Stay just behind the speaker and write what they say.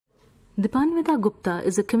Dipanwita Gupta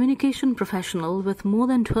is a communication professional with more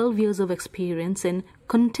than 12 years of experience in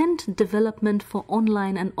content development for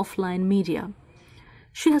online and offline media.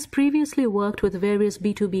 She has previously worked with various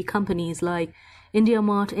B2B companies like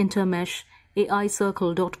IndiaMart Intermesh,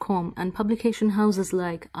 AICircle.com, and publication houses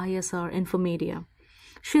like ISR Infomedia.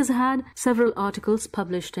 She has had several articles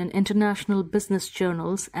published in international business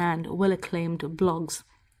journals and well-acclaimed blogs.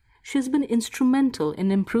 She has been instrumental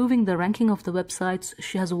in improving the ranking of the websites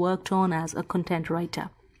she has worked on as a content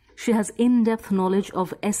writer. She has in-depth knowledge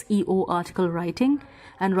of SEO article writing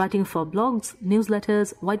and writing for blogs,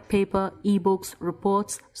 newsletters, white paper, ebooks,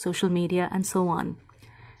 reports, social media, and so on.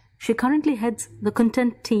 She currently heads the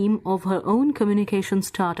content team of her own communication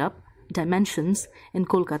startup, Dimensions, in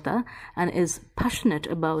Kolkata, and is passionate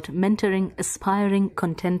about mentoring aspiring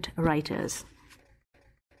content writers.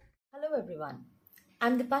 Hello everyone.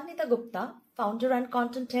 I'm Dipanwita Gupta, founder and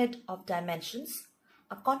content head of Dimensions,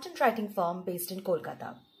 a content writing firm based in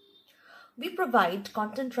Kolkata. We provide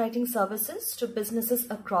content writing services to businesses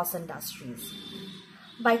across industries.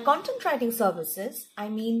 By content writing services, I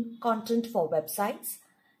mean content for websites.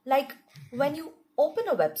 Like when you open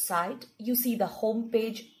a website, you see the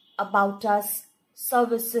homepage, about us,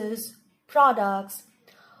 services, products.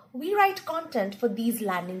 We write content for these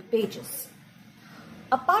landing pages.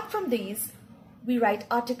 Apart from these, we write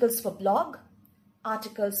articles for blog,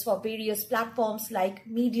 articles for various platforms like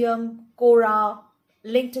Medium, Quora,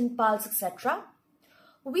 LinkedIn Pulse, etc.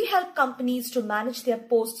 We help companies to manage their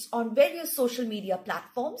posts on various social media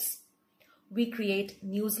platforms. We create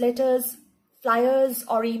newsletters, flyers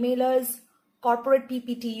or emailers, corporate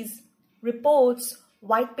PPTs, reports,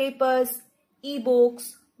 white papers,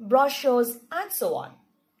 ebooks, brochures, and so on.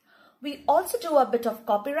 We also do a bit of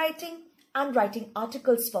copywriting and writing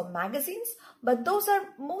articles for magazines, but those are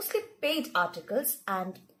mostly paid articles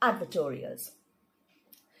and advertorials.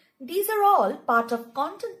 These are all part of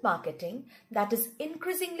content marketing that is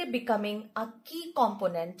increasingly becoming a key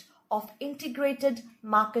component of integrated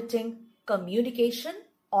marketing communication,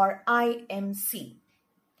 or IMC.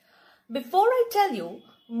 Before I tell you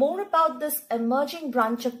more about this emerging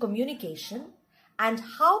branch of communication and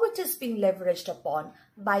how it is being leveraged upon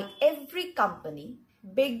by every company,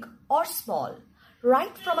 big or small,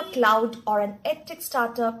 right from a cloud or an edtech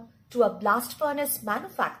startup to a blast furnace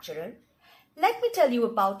manufacturer, let me tell you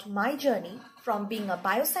about my journey from being a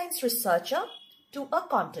bioscience researcher to a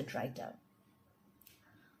content writer.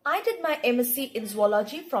 I did my MSc in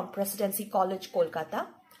zoology from Presidency College, Kolkata,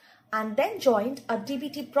 and then joined a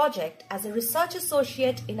DBT project as a research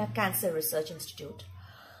associate in a cancer research institute.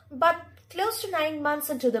 But close to 9 months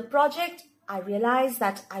into the project, I realized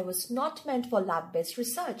that I was not meant for lab-based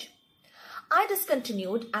research. I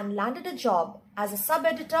discontinued and landed a job as a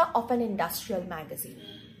sub-editor of an industrial magazine.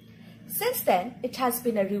 Since then, it has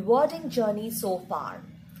been a rewarding journey so far.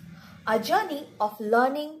 A journey of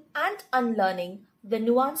learning and unlearning the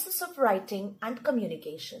nuances of writing and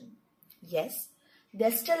communication. Yes,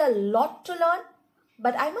 there's still a lot to learn,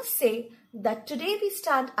 but I must say that today we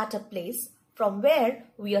stand at a place from where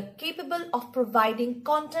we are capable of providing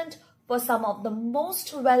content for some of the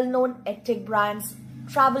most well-known edtech brands,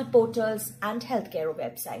 travel portals, and healthcare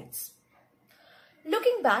websites.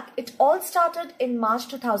 Looking back, it all started in March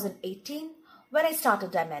 2018 when I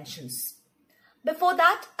started Dimensions. Before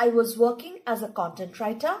that, I was working as a content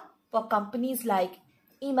writer for companies like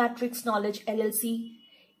eMatrix Knowledge LLC,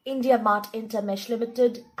 IndiaMart Intermesh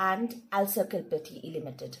Limited, and AlCircle Pte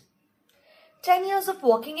Limited. 10 years of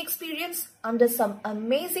working experience under some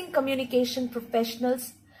amazing communication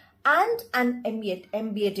professionals and an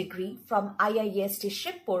MBA degree from IIST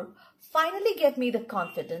Shibpur finally gave me the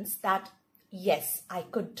confidence that yes, I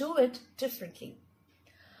could do it differently.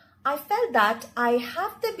 I felt that I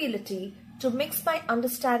have the ability to mix my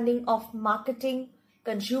understanding of marketing,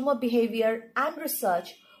 consumer behavior, and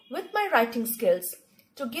research with my writing skills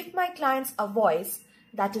to give my clients a voice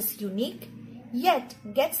that is unique, yet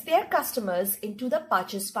gets their customers into the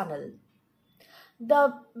purchase funnel.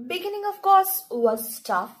 The beginning, of course, was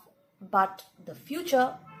tough, but the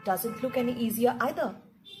future doesn't look any easier either.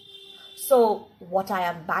 So, what I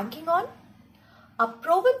am banking on? A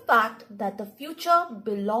proven fact that the future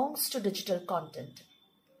belongs to digital content.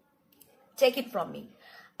 Take it from me.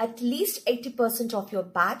 At least 80% of your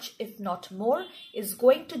batch, if not more, is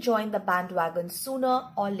going to join the bandwagon sooner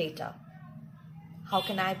or later. How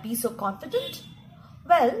can I be so confident?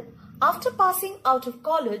 Well, after passing out of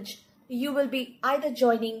college, you will be either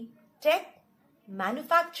joining tech,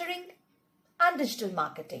 manufacturing, and digital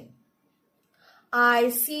marketing. I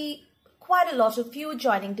see quite a lot of you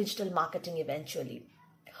joining digital marketing eventually.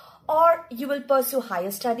 Or you will pursue higher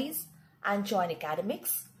studies and join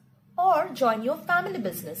academics. or join your family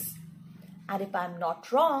business. And if I'm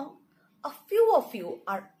not wrong, a few of you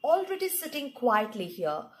are already sitting quietly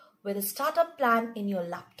here with a startup plan in your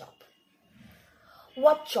laptop.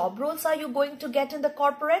 What job roles are you going to get in the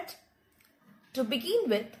corporate? To begin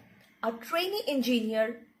with, a trainee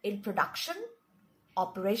engineer in production,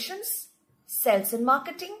 operations, sales and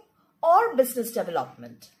marketing, or business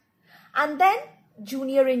development. And then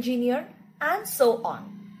junior engineer and so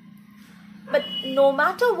on. But no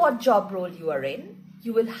matter what job role you are in,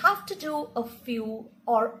 you will have to do a few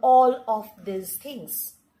or all of these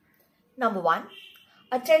things. Number 1,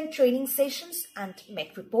 attend training sessions and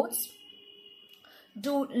make reports.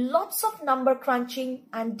 Do lots of number crunching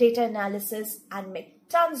and data analysis and make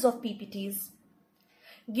tons of PPTs.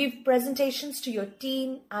 Give presentations to your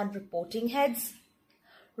team and reporting heads.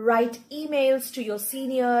 Write emails to your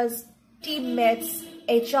seniors, teammates,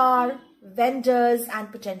 HR, vendors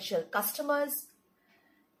and potential customers.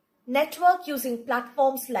 Network using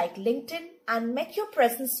platforms like LinkedIn and make your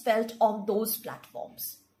presence felt on those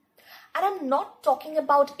platforms. And I'm not talking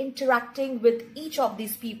about interacting with each of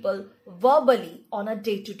these people verbally on a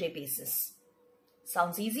day-to-day basis.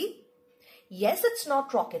 Sounds easy? Yes, it's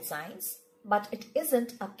not rocket science, but it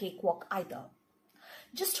isn't a cakewalk either.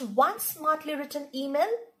 Just one smartly written email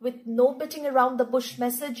with no beating around the bush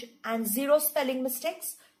message and 0 spelling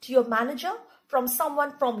mistakes to your manager from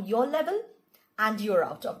someone from your level and you're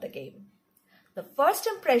out of the game. The first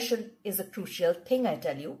impression is a crucial thing, I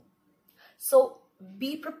tell you. So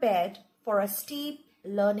be prepared for a steep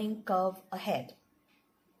learning curve ahead.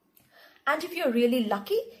 And if you're really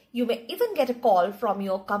lucky, you may even get a call from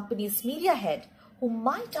your company's media head who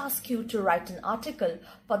might ask you to write an article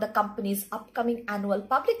for the company's upcoming annual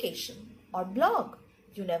publication or blog.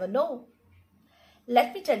 You never know.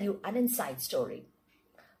 Let me tell you an inside story.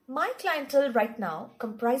 My clientele right now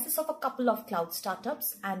comprises of a couple of cloud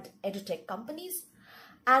startups and edutech companies,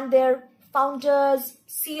 and their founders,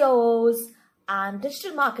 CEOs, and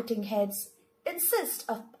digital marketing heads insist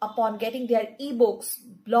upon getting their ebooks,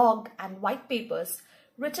 blog, and white papers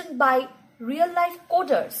written by real-life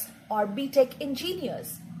coders or BTech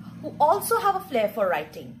engineers who also have a flair for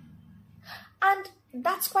writing. And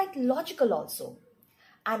that's quite logical also.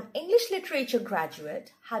 An English literature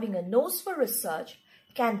graduate having a nose for research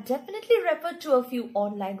can definitely refer to a few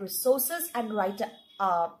online resources and write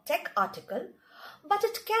a tech article, but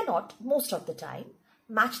it cannot, most of the time,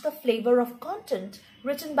 match the flavor of content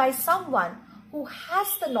written by someone who has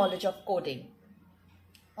the knowledge of coding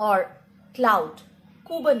or cloud,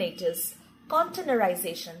 Kubernetes,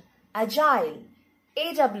 containerization, agile,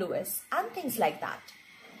 AWS, and things like that.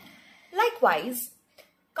 Likewise,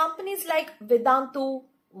 companies like Vedantu,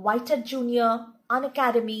 Whitehead Junior,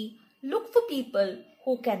 Unacademy look for people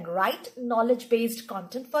who can write knowledge-based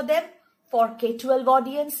content for them for K-12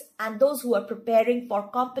 audience and those who are preparing for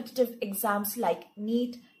competitive exams like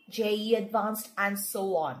NEET, JEE Advanced, and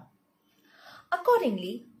so on.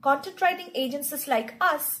 Accordingly, content writing agencies like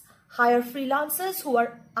us hire freelancers who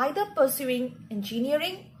are either pursuing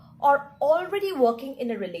engineering or already working in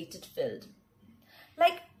a related field.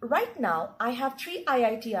 Like right now, I have 3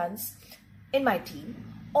 IITians in my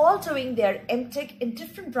team, all doing their MTech in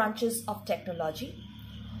different branches of technology,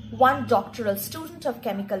 1 doctoral student of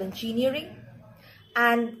chemical engineering,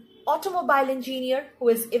 an automobile engineer who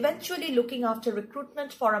is eventually looking after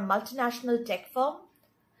recruitment for a multinational tech firm,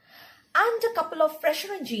 and a couple of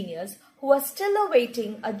fresher engineers who are still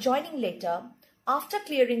awaiting a joining letter after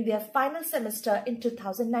clearing their final semester in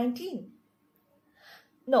 2019.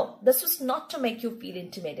 No, this was not to make you feel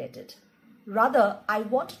intimidated. Rather, I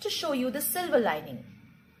wanted to show you the silver lining.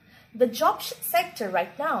 The job sector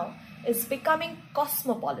right now is becoming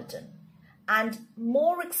cosmopolitan and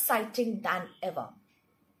more exciting than ever.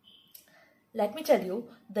 Let me tell you,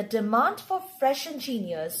 the demand for fresh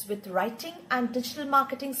engineers with writing and digital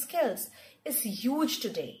marketing skills is huge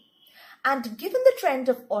today. And given the trend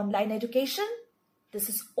of online education, this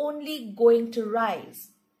is only going to rise.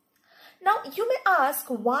 Now, you may ask,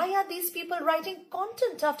 why are these people writing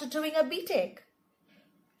content after doing a BTech?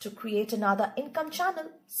 To create another income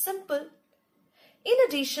channel, simple. In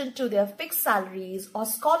addition to their fixed salaries or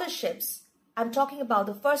scholarships, I'm talking about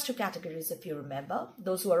the first 2 categories if you remember,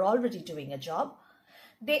 those who are already doing a job,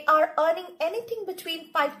 they are earning anything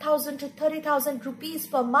between 5,000 to 30,000 rupees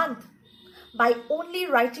per month by only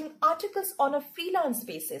writing articles on a freelance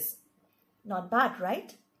basis. Not bad,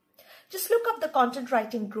 right? Just look up the content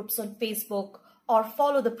writing groups on Facebook or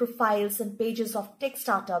follow the profiles and pages of tech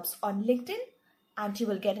startups on LinkedIn and you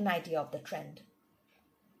will get an idea of the trend.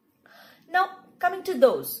 Now, coming to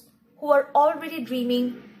those who are already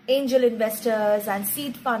dreaming angel investors and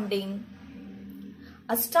seed funding,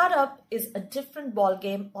 A startup is a different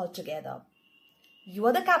ballgame altogether. You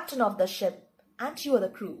are the captain of the ship and you are the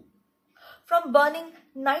crew. From burning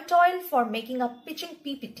night oil for making a pitching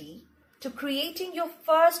PPT to creating your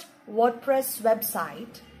first WordPress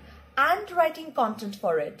website and writing content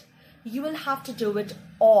for it, you will have to do it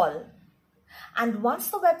all. And once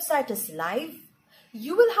the website is live,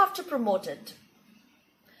 you will have to promote it.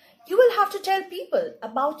 You will have to tell people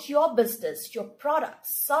about your business, your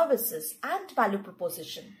products, services, and value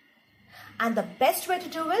proposition. And the best way to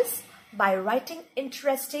do is by writing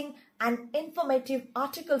interesting and informative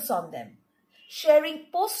articles on them, sharing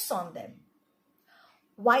posts on them.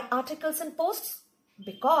 Why articles and posts?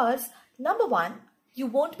 Because number one, you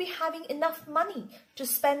won't be having enough money to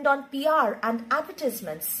spend on PR and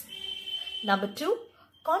advertisements. Number two,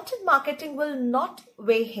 content marketing will not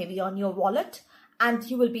weigh heavy on your wallet and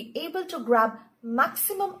you will be able to grab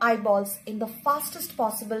maximum eyeballs in the fastest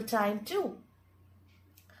possible time too.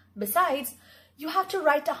 Besides, you have to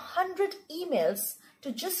write 100 emails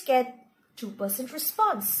to just get 2%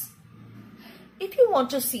 response. If you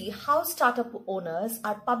want to see how startup owners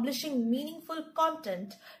are publishing meaningful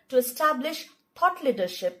content to establish thought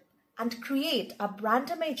leadership and create a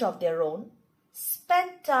brand image of their own,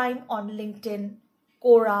 spend time on LinkedIn,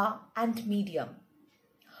 Quora, and Medium.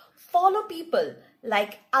 Follow people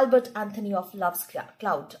like Albert Anthony of Love's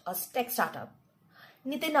Cloud, a tech startup,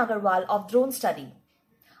 Nitin Agarwal of Drone Study,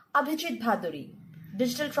 Abhijit Bhaduri,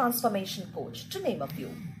 digital transformation coach, to name a few.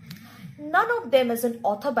 None of them is an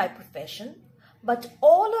author by profession, but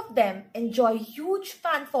all of them enjoy huge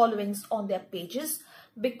fan followings on their pages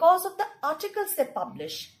because of the articles they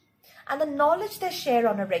publish and the knowledge they share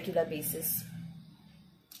on a regular basis.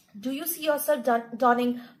 Do you see yourself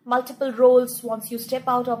donning multiple roles once you step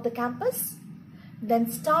out of the campus?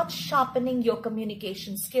 Then start sharpening your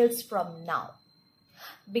communication skills from now,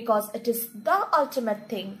 because it is the ultimate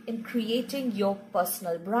thing in creating your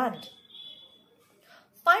personal brand.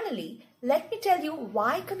 Finally, let me tell you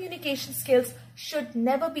why communication skills should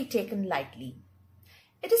never be taken lightly.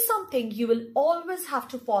 It is something you will always have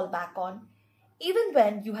to fall back on, even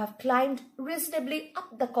when you have climbed reasonably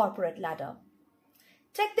up the corporate ladder.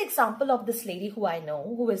 Take the example of this lady who I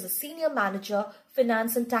know, who is a senior manager,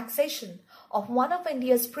 finance and taxation of one of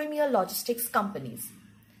India's premier logistics companies.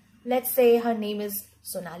 Let's say her name is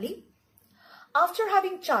Sonali. After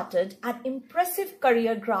having charted an impressive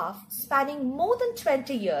career graph spanning more than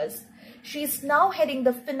 20 years, she is now heading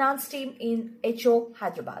the finance team in HO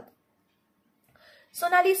Hyderabad.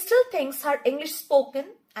 Sonali still thinks her English spoken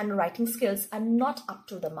and writing skills are not up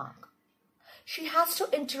to the mark. She has to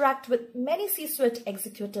interact with many C-suite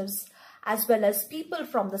executives as well as people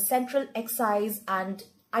from the central excise and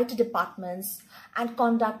IT departments and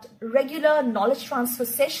conduct regular knowledge transfer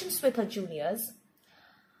sessions with her juniors.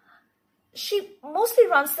 She mostly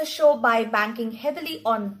runs the show by banking heavily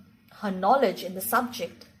on her knowledge in the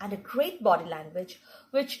subject and a great body language,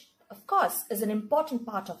 which of course is an important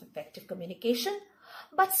part of effective communication,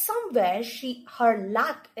 but somewhere her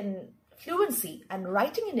lack in fluency and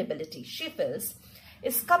writing inability, she feels,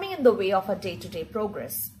 is coming in the way of her day-to-day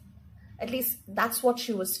progress. At least that's what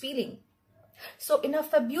she was feeling. So in her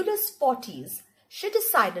fabulous 40s, she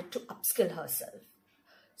decided to upskill herself.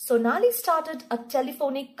 Sonali started a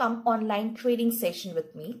telephonic online training session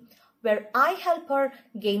with me where I help her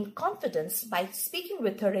gain confidence by speaking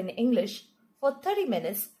with her in English for 30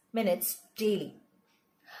 minutes daily.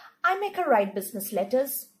 I make her write business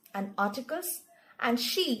letters and articles, and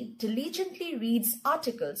she diligently reads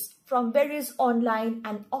articles from various online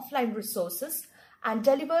and offline resources and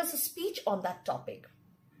delivers a speech on that topic.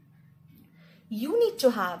 You need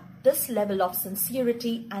to have this level of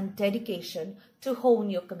sincerity and dedication to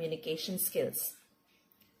hone your communication skills.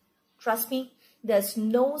 Trust me, there's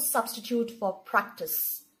no substitute for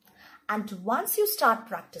practice. And once you start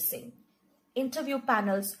practicing, interview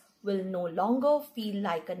panels will no longer feel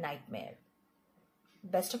like a nightmare.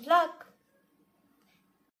 Best of luck!